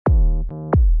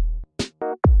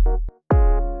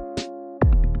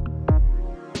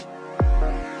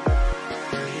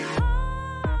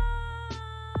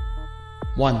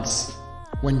Once,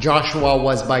 when Joshua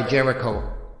was by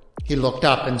Jericho, he looked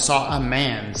up and saw a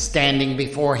man standing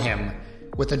before him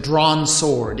with a drawn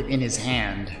sword in his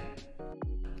hand.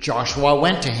 Joshua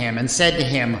went to him and said to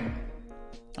him,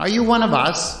 "Are you one of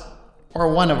us,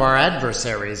 or one of our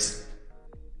adversaries?"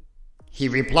 He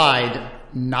replied,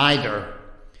 "Neither,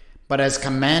 but as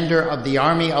commander of the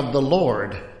army of the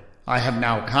Lord, I have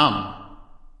now come."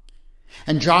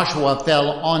 And Joshua fell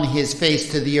on his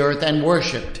face to the earth and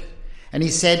worshipped. And he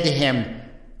said to him,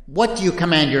 "What do you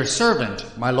command your servant,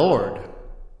 my lord?"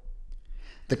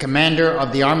 The commander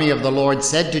of the army of the Lord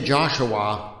said to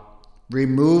Joshua,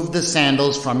 "Remove the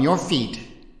sandals from your feet,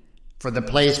 for the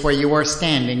place where you are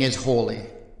standing is holy."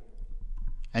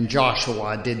 And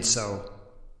Joshua did so.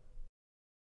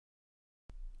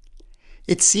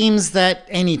 It seems that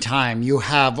any time you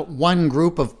have one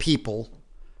group of people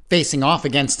facing off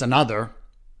against another,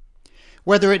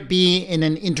 whether it be in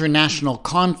an international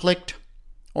conflict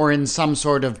or in some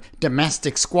sort of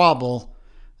domestic squabble,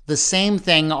 the same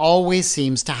thing always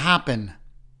seems to happen.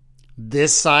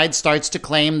 This side starts to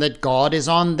claim that God is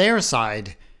on their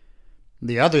side.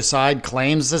 The other side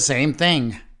claims the same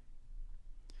thing.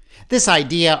 This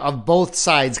idea of both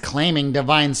sides claiming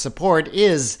divine support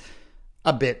is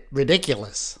a bit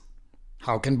ridiculous.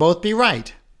 How can both be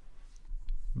right?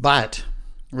 But,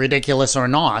 ridiculous or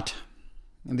not,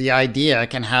 the idea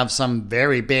can have some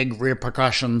very big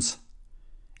repercussions.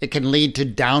 It can lead to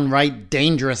downright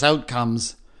dangerous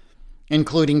outcomes,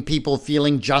 including people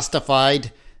feeling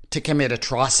justified to commit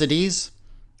atrocities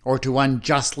or to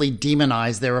unjustly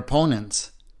demonize their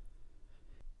opponents.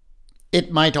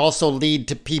 It might also lead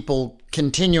to people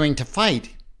continuing to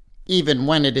fight, even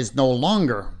when it is no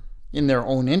longer in their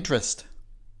own interest.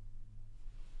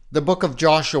 The book of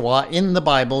Joshua in the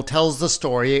Bible tells the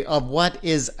story of what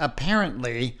is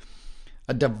apparently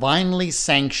a divinely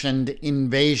sanctioned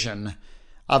invasion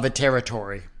of a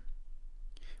territory.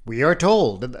 We are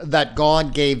told that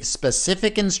God gave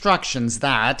specific instructions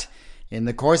that, in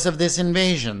the course of this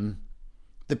invasion,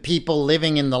 the people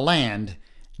living in the land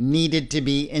needed to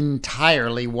be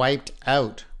entirely wiped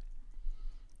out.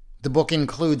 The book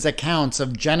includes accounts of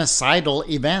genocidal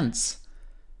events.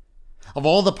 Of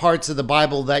all the parts of the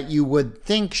Bible that you would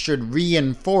think should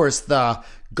reinforce the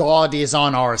God is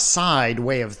on our side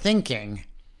way of thinking,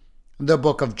 the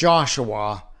book of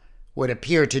Joshua would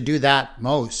appear to do that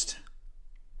most.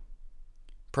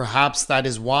 Perhaps that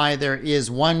is why there is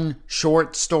one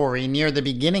short story near the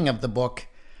beginning of the book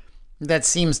that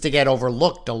seems to get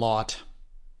overlooked a lot.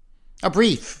 A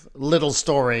brief little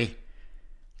story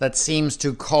that seems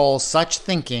to call such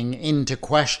thinking into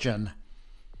question.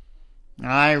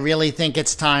 I really think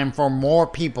it's time for more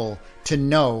people to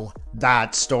know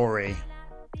that story.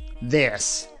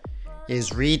 This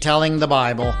is Retelling the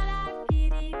Bible.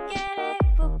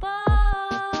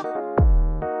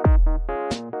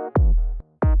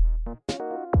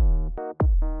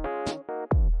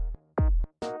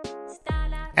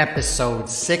 Episode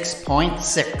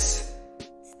 6.6.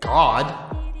 God,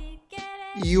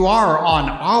 you are on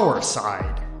our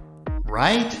side,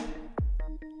 right?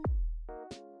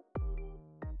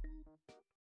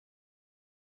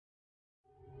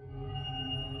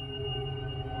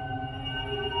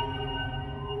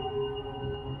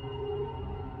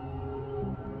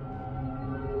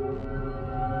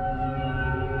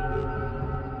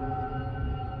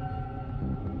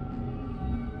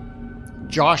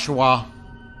 Joshua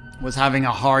was having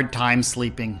a hard time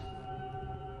sleeping.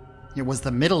 It was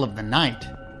the middle of the night,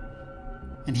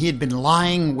 and he had been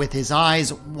lying with his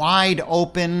eyes wide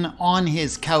open on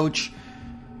his couch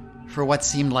for what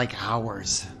seemed like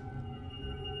hours.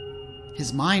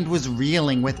 His mind was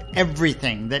reeling with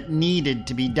everything that needed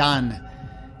to be done,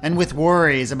 and with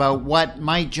worries about what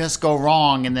might just go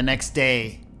wrong in the next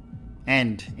day,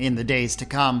 and in the days to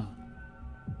come.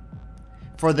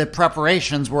 For the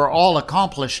preparations were all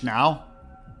accomplished now,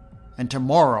 and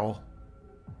tomorrow,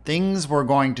 things were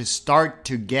going to start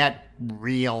to get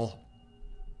real.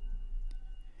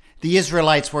 The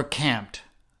Israelites were camped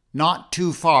not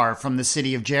too far from the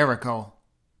city of Jericho.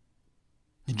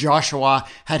 Joshua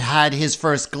had had his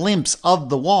first glimpse of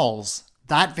the walls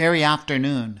that very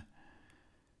afternoon.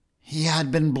 He had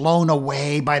been blown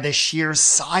away by the sheer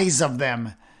size of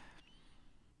them.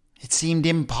 It seemed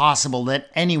impossible that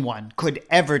anyone could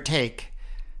ever take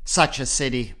such a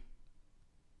city.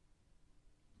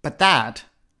 But that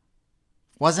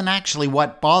wasn't actually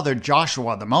what bothered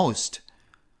Joshua the most.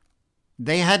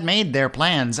 They had made their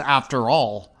plans after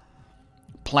all.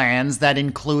 Plans that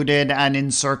included an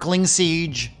encircling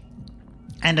siege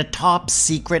and a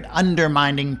top-secret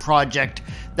undermining project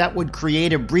that would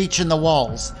create a breach in the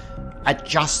walls at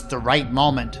just the right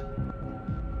moment.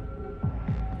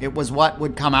 it was what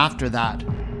would come after that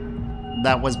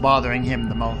that was bothering him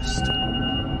the most.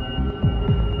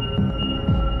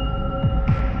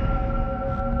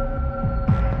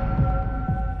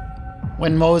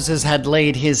 When Moses had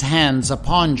laid his hands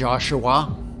upon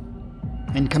Joshua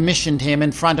and commissioned him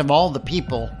in front of all the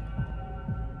people,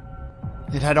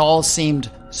 it had all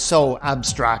seemed so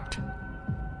abstract.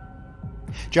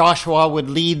 Joshua would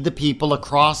lead the people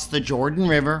across the Jordan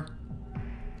River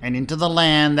and into the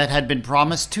land that had been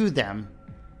promised to them.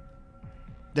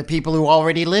 The people who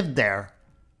already lived there,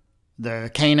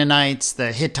 the Canaanites,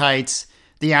 the Hittites,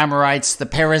 the Amorites, the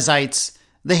Perizzites,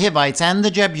 the Hivites, and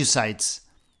the Jebusites.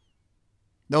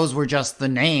 Those were just the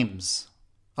names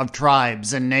of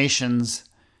tribes and nations.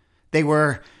 They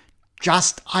were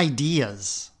just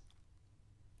ideas.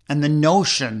 And the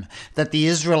notion that the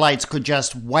Israelites could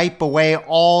just wipe away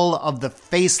all of the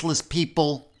faceless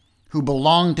people who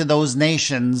belonged to those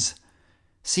nations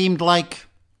seemed like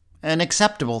an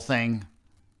acceptable thing.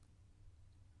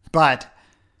 But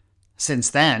since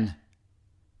then,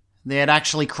 they had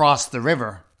actually crossed the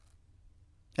river,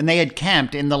 and they had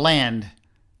camped in the land,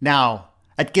 now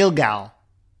at Gilgal,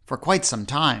 for quite some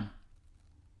time.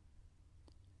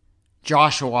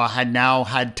 Joshua had now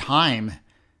had time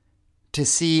to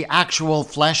see actual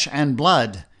flesh and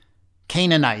blood,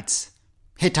 Canaanites,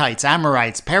 Hittites,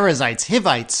 Amorites, Perizzites,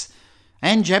 Hivites,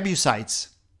 and Jebusites,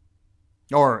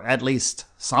 or at least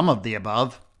some of the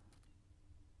above.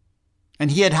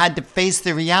 And he had had to face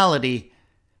the reality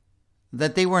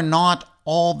that they were not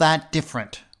all that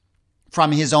different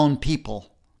from his own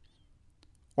people,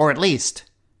 or at least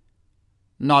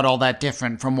not all that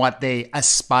different from what they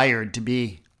aspired to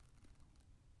be.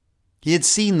 He had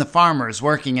seen the farmers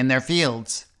working in their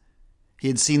fields. He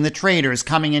had seen the traders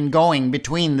coming and going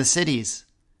between the cities.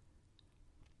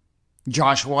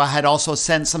 Joshua had also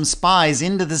sent some spies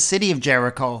into the city of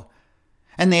Jericho,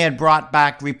 and they had brought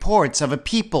back reports of a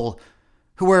people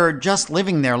who were just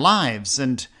living their lives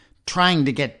and trying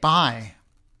to get by.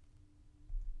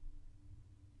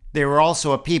 They were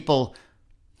also a people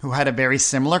who had a very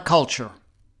similar culture,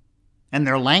 and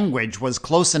their language was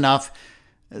close enough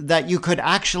that you could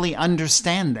actually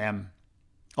understand them,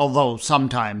 although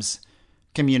sometimes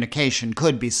communication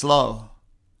could be slow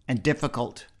and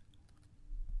difficult.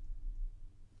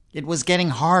 It was getting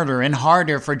harder and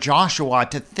harder for Joshua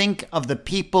to think of the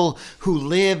people who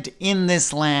lived in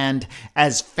this land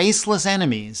as faceless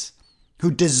enemies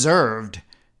who deserved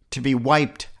to be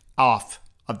wiped off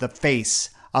of the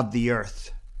face of the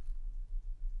earth.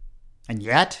 And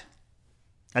yet,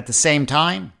 at the same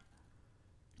time,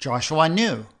 Joshua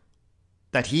knew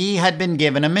that he had been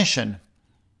given a mission.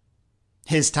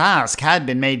 His task had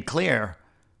been made clear.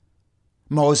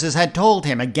 Moses had told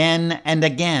him again and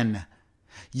again,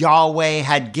 Yahweh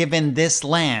had given this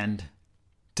land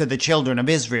to the children of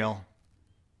Israel.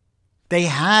 They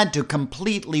had to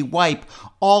completely wipe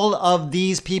all of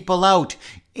these people out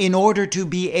in order to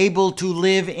be able to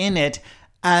live in it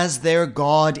as their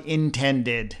God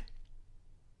intended.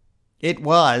 It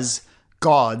was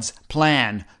God's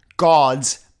plan,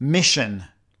 God's mission.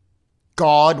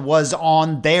 God was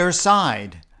on their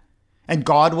side, and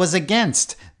God was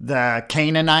against the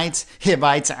Canaanites,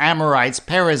 Hivites, Amorites,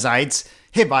 Perizzites,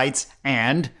 Hivites,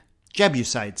 and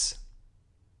Jebusites.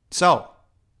 So,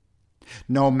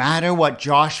 no matter what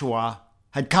Joshua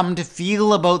had come to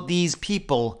feel about these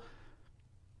people,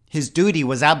 his duty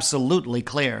was absolutely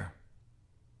clear.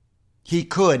 He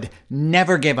could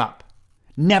never give up,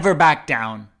 never back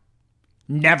down,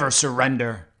 never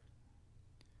surrender.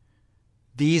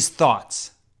 These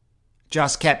thoughts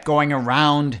just kept going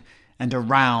around and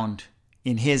around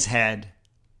in his head.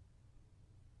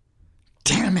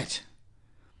 Damn it!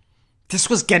 This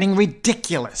was getting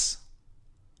ridiculous.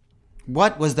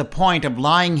 What was the point of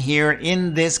lying here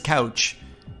in this couch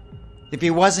if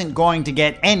he wasn't going to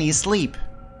get any sleep?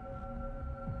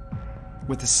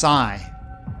 With a sigh,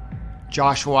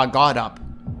 Joshua got up,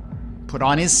 put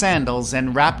on his sandals,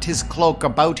 and wrapped his cloak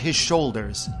about his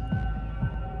shoulders.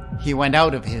 He went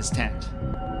out of his tent.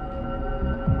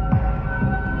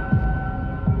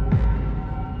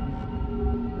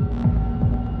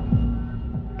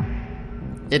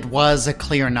 It was a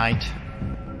clear night,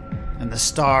 and the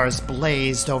stars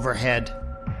blazed overhead.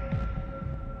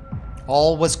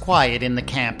 All was quiet in the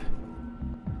camp,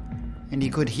 and he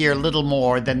could hear little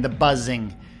more than the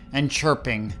buzzing and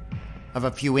chirping of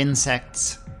a few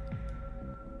insects.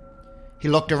 He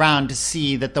looked around to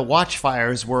see that the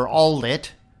watchfires were all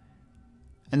lit,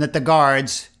 and that the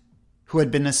guards who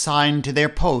had been assigned to their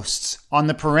posts on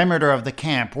the perimeter of the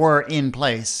camp were in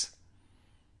place.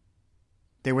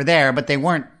 They were there, but they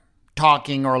weren't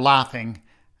talking or laughing,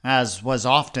 as was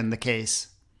often the case.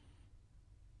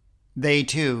 They,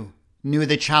 too, knew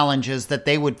the challenges that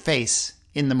they would face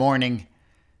in the morning,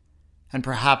 and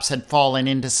perhaps had fallen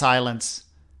into silence.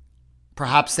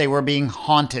 Perhaps they were being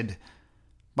haunted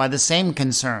by the same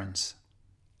concerns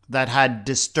that had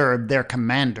disturbed their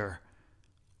commander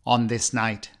on this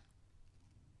night.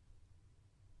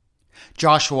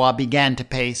 Joshua began to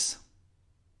pace,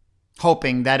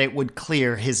 hoping that it would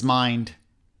clear his mind.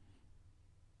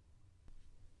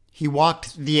 He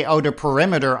walked the outer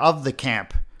perimeter of the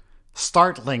camp,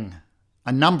 startling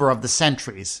a number of the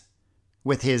sentries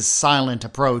with his silent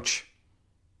approach.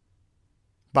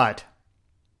 But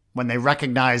when they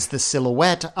recognized the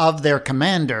silhouette of their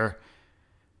commander,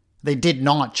 they did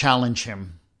not challenge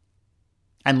him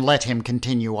and let him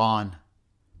continue on.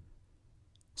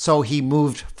 So he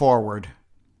moved forward,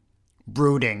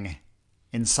 brooding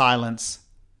in silence.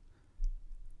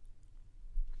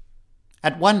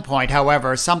 At one point,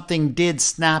 however, something did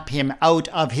snap him out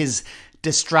of his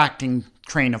distracting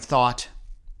train of thought.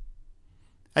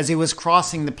 As he was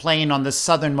crossing the plain on the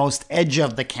southernmost edge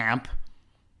of the camp,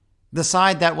 the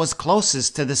side that was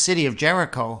closest to the city of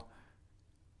Jericho,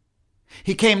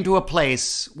 he came to a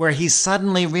place where he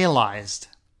suddenly realized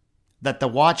that the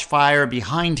watchfire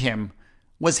behind him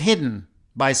was hidden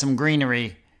by some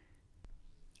greenery,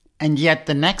 and yet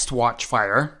the next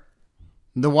watchfire,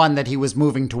 the one that he was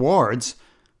moving towards,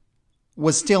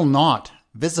 was still not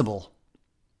visible.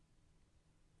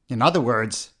 In other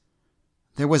words,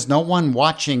 there was no one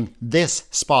watching this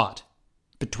spot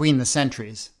between the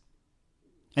sentries,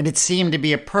 and it seemed to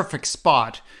be a perfect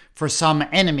spot for some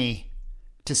enemy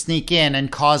to sneak in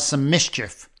and cause some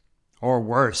mischief, or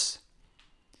worse.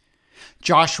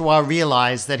 Joshua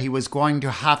realized that he was going to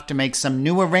have to make some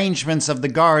new arrangements of the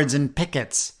guards and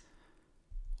pickets,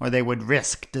 or they would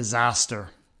risk disaster.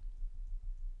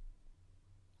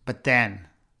 But then,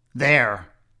 there,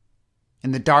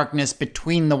 in the darkness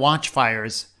between the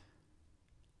watchfires,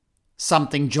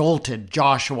 something jolted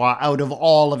Joshua out of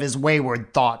all of his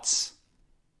wayward thoughts.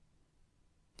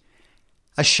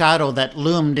 A shadow that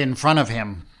loomed in front of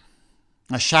him,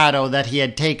 a shadow that he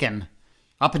had taken,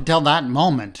 up until that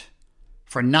moment,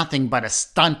 for nothing but a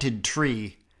stunted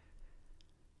tree,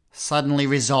 suddenly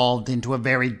resolved into a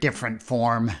very different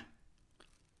form.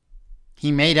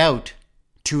 He made out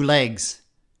 2 legs,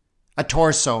 a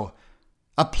torso,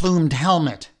 a plumed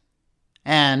helmet,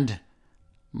 and,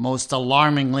 most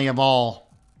alarmingly of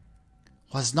all,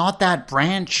 was not that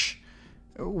branch,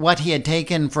 what he had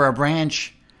taken for a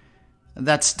branch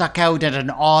that stuck out at an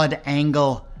odd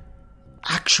angle,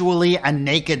 actually a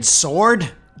naked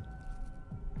sword?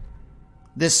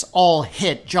 This all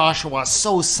hit Joshua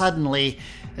so suddenly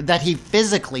that he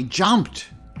physically jumped.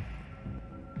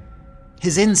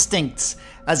 His instincts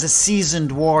as a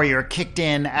seasoned warrior kicked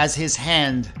in as his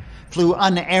hand flew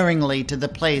unerringly to the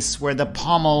place where the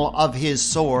pommel of his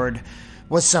sword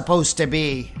was supposed to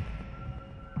be.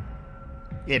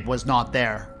 It was not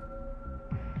there.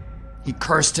 He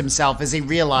cursed himself as he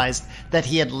realized that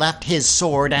he had left his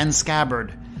sword and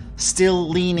scabbard still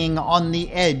leaning on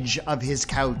the edge of his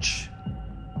couch.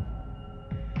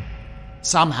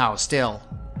 Somehow still,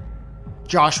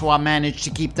 Joshua managed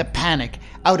to keep the panic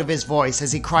out of his voice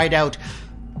as he cried out,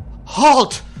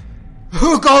 "Halt!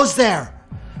 Who goes there?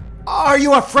 Are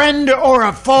you a friend or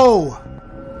a foe?"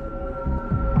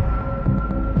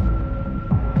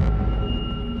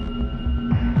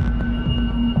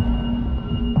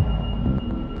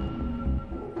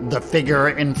 The figure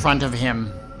in front of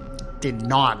him did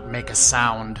not make a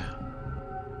sound,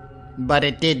 but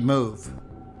it did move.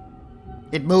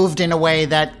 It moved in a way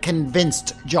that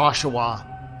convinced Joshua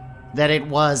that it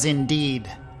was indeed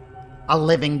a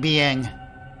living being.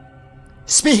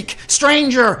 "Speak,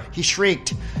 stranger!" he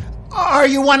shrieked. "Are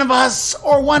you one of us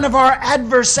or one of our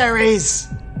adversaries?"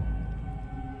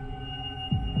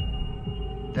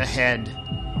 The head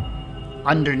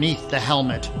underneath the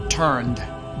helmet turned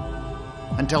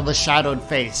until the shadowed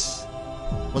face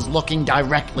was looking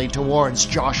directly towards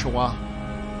Joshua.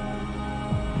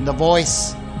 The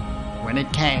voice, when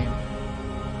it came,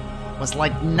 was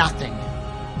like nothing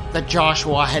that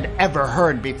Joshua had ever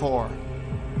heard before.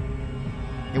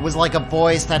 It was like a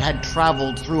voice that had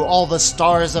traveled through all the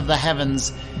stars of the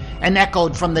heavens and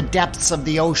echoed from the depths of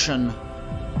the ocean.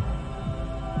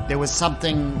 There was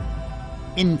something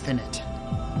infinite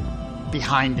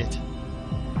behind it.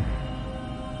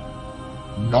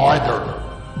 "Neither,"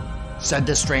 said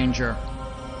the stranger.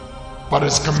 "but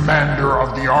as commander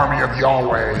of the army of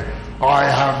Yahweh, I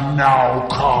have now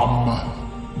come."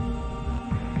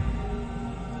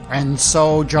 And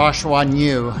so Joshua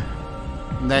knew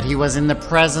that he was in the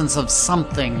presence of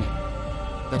something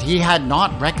that he had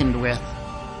not reckoned with.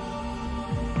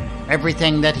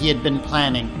 everything that he had been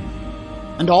planning,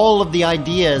 and all of the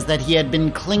ideas that he had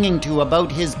been clinging to about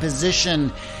his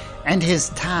position and his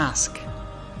task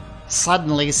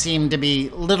suddenly seemed to be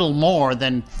little more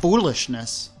than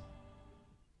foolishness.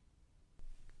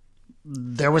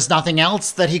 There was nothing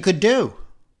else that he could do.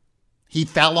 He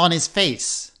fell on his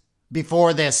face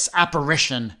before this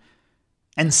apparition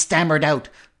and stammered out,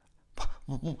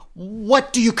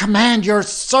 "What do you command your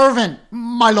servant,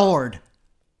 my lord?"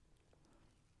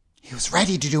 He was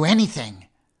ready to do anything.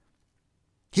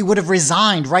 He would have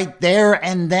resigned right there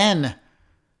and then,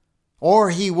 or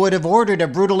he would have ordered a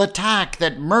brutal attack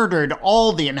that murdered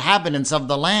all the inhabitants of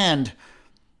the land,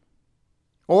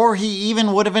 or he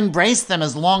even would have embraced them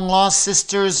as long-lost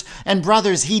sisters and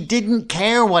brothers. He didn't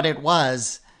care what it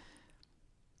was.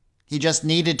 He just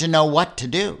needed to know what to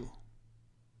do.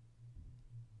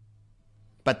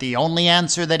 But the only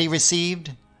answer that he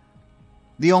received,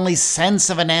 the only sense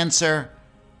of an answer,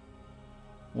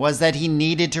 was that he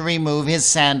needed to remove his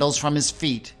sandals from his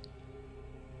feet.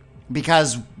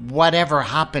 Because whatever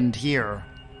happened here,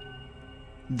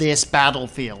 this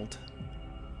battlefield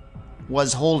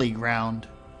was holy ground.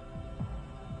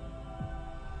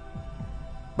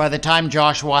 By the time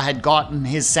Joshua had gotten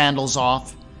his sandals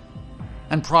off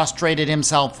and prostrated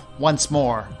himself once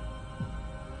more,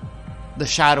 the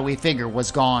shadowy figure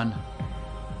was gone.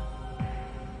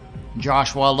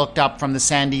 Joshua looked up from the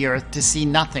sandy earth to see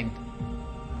nothing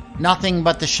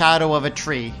but the shadow of a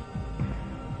tree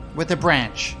with a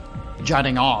branch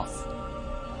jutting off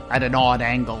at an odd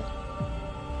angle.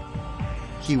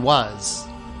 He was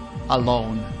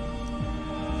alone.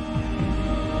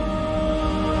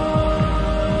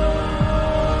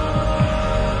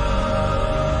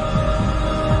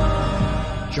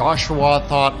 Joshua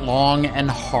thought long and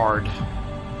hard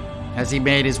as he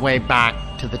made his way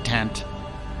back to the tent.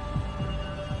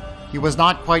 He was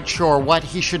not quite sure what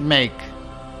he should make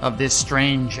of this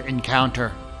strange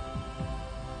encounter.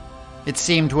 It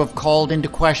seemed to have called into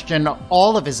question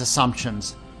all of his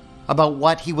assumptions about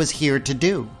what he was here to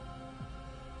do.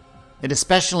 It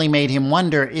especially made him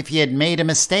wonder if he had made a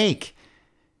mistake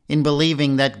in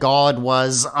believing that God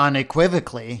was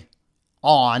unequivocally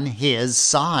on his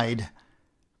side.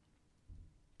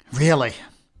 Really,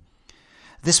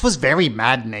 this was very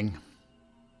maddening.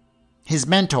 His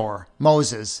mentor,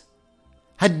 Moses,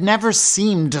 had never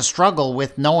seemed to struggle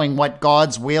with knowing what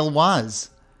God's will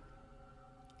was.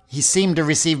 He seemed to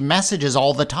receive messages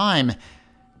all the time,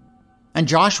 and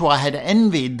Joshua had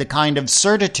envied the kind of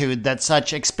certitude that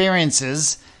such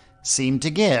experiences seemed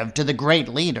to give to the great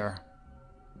leader.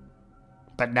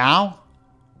 But now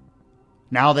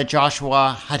that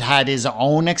Joshua had had his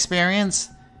own experience,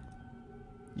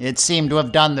 it seemed to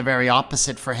have done the very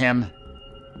opposite for him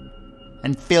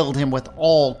and filled him with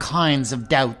all kinds of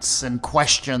doubts and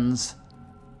questions.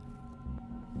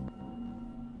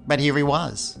 But here he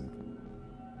was,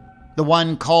 the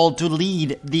one called to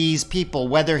lead these people,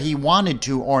 whether he wanted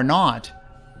to or not.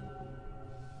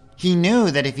 He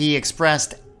knew that if he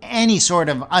expressed any sort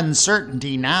of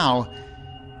uncertainty now,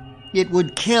 it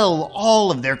would kill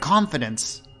all of their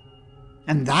confidence,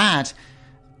 and that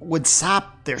would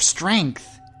sap their strength,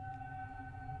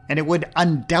 and it would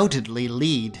undoubtedly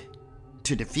lead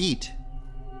to defeat.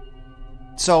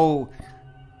 So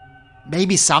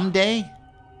maybe someday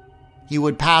he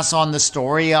would pass on the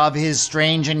story of his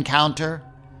strange encounter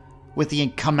with the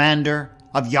commander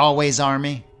of Yahweh's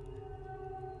army.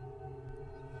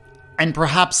 And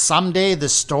perhaps someday the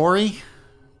story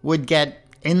would get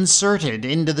inserted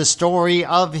into the story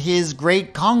of his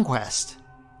great conquest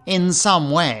in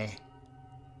some way,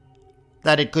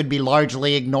 that it could be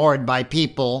largely ignored by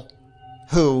people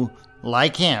who,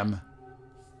 like him,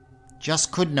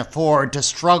 just couldn't afford to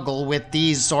struggle with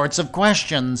these sorts of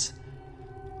questions.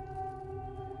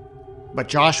 But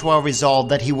Joshua resolved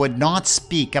that he would not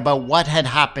speak about what had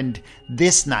happened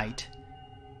this night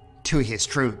to his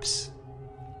troops.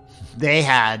 They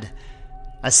had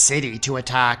a city to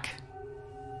attack.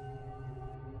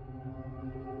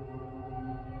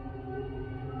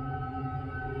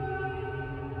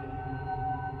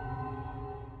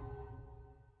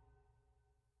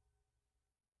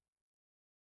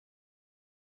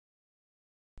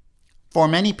 For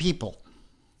many people,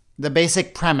 the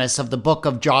basic premise of the book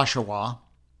of Joshua,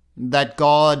 that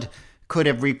God could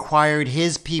have required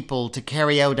his people to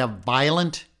carry out a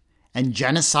violent and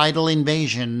genocidal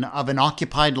invasion of an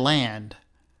occupied land,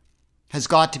 has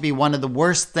got to be one of the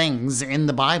worst things in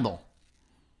the Bible.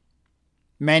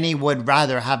 Many would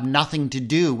rather have nothing to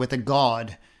do with a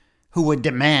God who would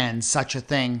demand such a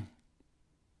thing.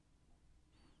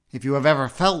 If you have ever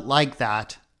felt like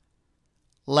that,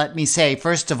 let me say,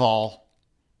 first of all,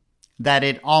 that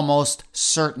it almost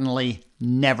certainly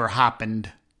never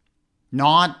happened.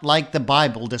 Not like the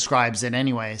Bible describes it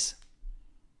anyways.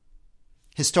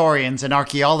 Historians and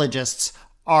archaeologists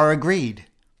are agreed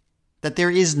that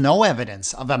there is no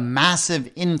evidence of a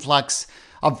massive influx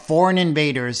of foreign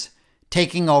invaders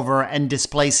taking over and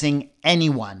displacing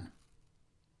anyone.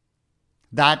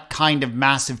 That kind of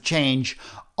massive change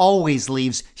always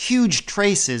leaves huge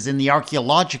traces in the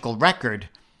archaeological record,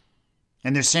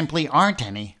 and there simply aren't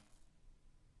any.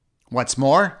 What's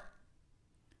more,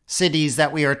 cities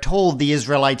that we are told the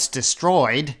Israelites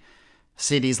destroyed,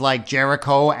 cities like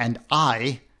Jericho and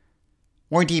Ai,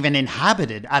 weren't even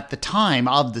inhabited at the time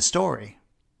of the story.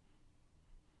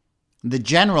 The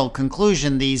general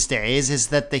conclusion these days is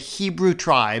that the Hebrew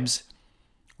tribes,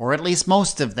 or at least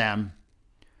most of them,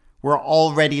 were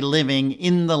already living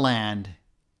in the land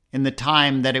in the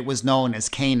time that it was known as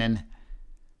Canaan.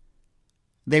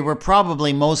 They were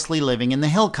probably mostly living in the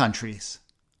hill countries.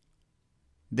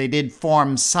 They did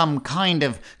form some kind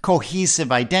of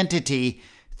cohesive identity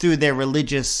through their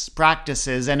religious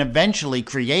practices and eventually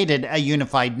created a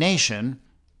unified nation,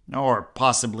 or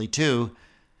possibly two,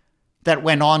 that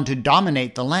went on to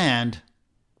dominate the land,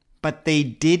 but they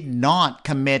did not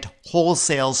commit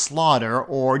wholesale slaughter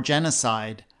or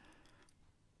genocide.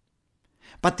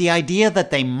 But the idea that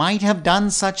they might have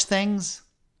done such things,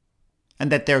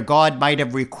 and that their God might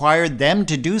have required them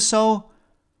to do so,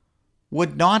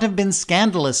 would not have been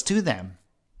scandalous to them.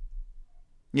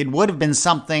 It would have been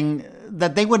something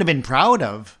that they would have been proud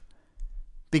of,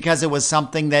 because it was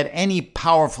something that any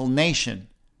powerful nation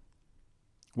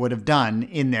would have done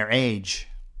in their age.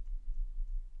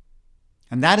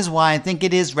 And that is why I think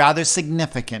it is rather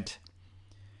significant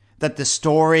that the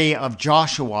story of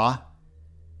Joshua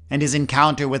and his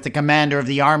encounter with the commander of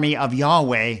the army of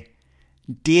Yahweh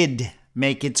did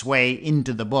make its way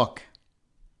into the book.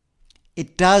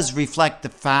 It does reflect the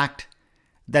fact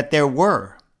that there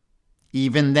were,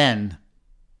 even then,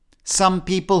 some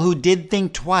people who did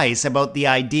think twice about the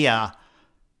idea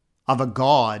of a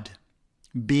God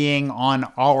being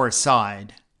on our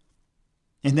side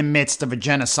in the midst of a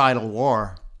genocidal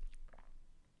war.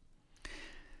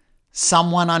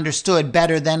 Someone understood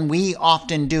better than we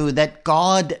often do that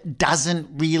God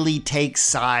doesn't really take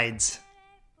sides,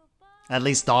 at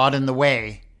least not in the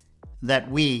way that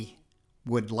we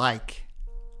would like.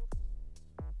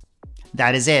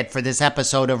 That is it for this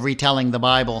episode of Retelling the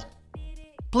Bible.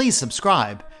 Please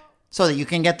subscribe so that you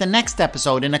can get the next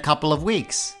episode in a couple of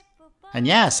weeks. And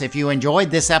yes, if you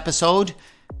enjoyed this episode,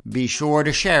 be sure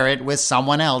to share it with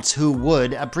someone else who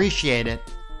would appreciate it.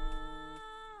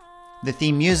 The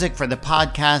theme music for the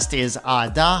podcast is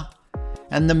Ada,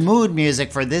 and the mood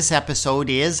music for this episode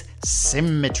is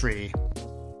Symmetry.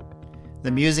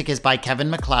 The music is by Kevin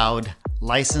MacLeod,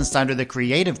 licensed under the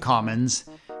Creative Commons,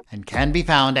 and can be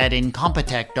found at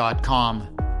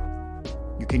incompetech.com.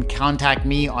 You can contact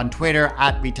me on Twitter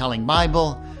at Retelling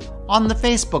Bible, on the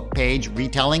Facebook page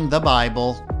Retelling the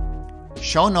Bible.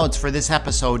 Show notes for this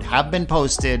episode have been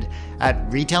posted at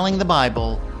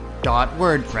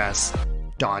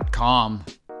retellingthebible.wordpress.com.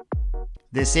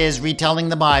 This is Retelling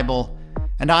the Bible,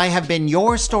 and I have been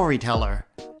your storyteller,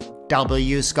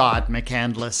 W. Scott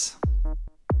McCandless.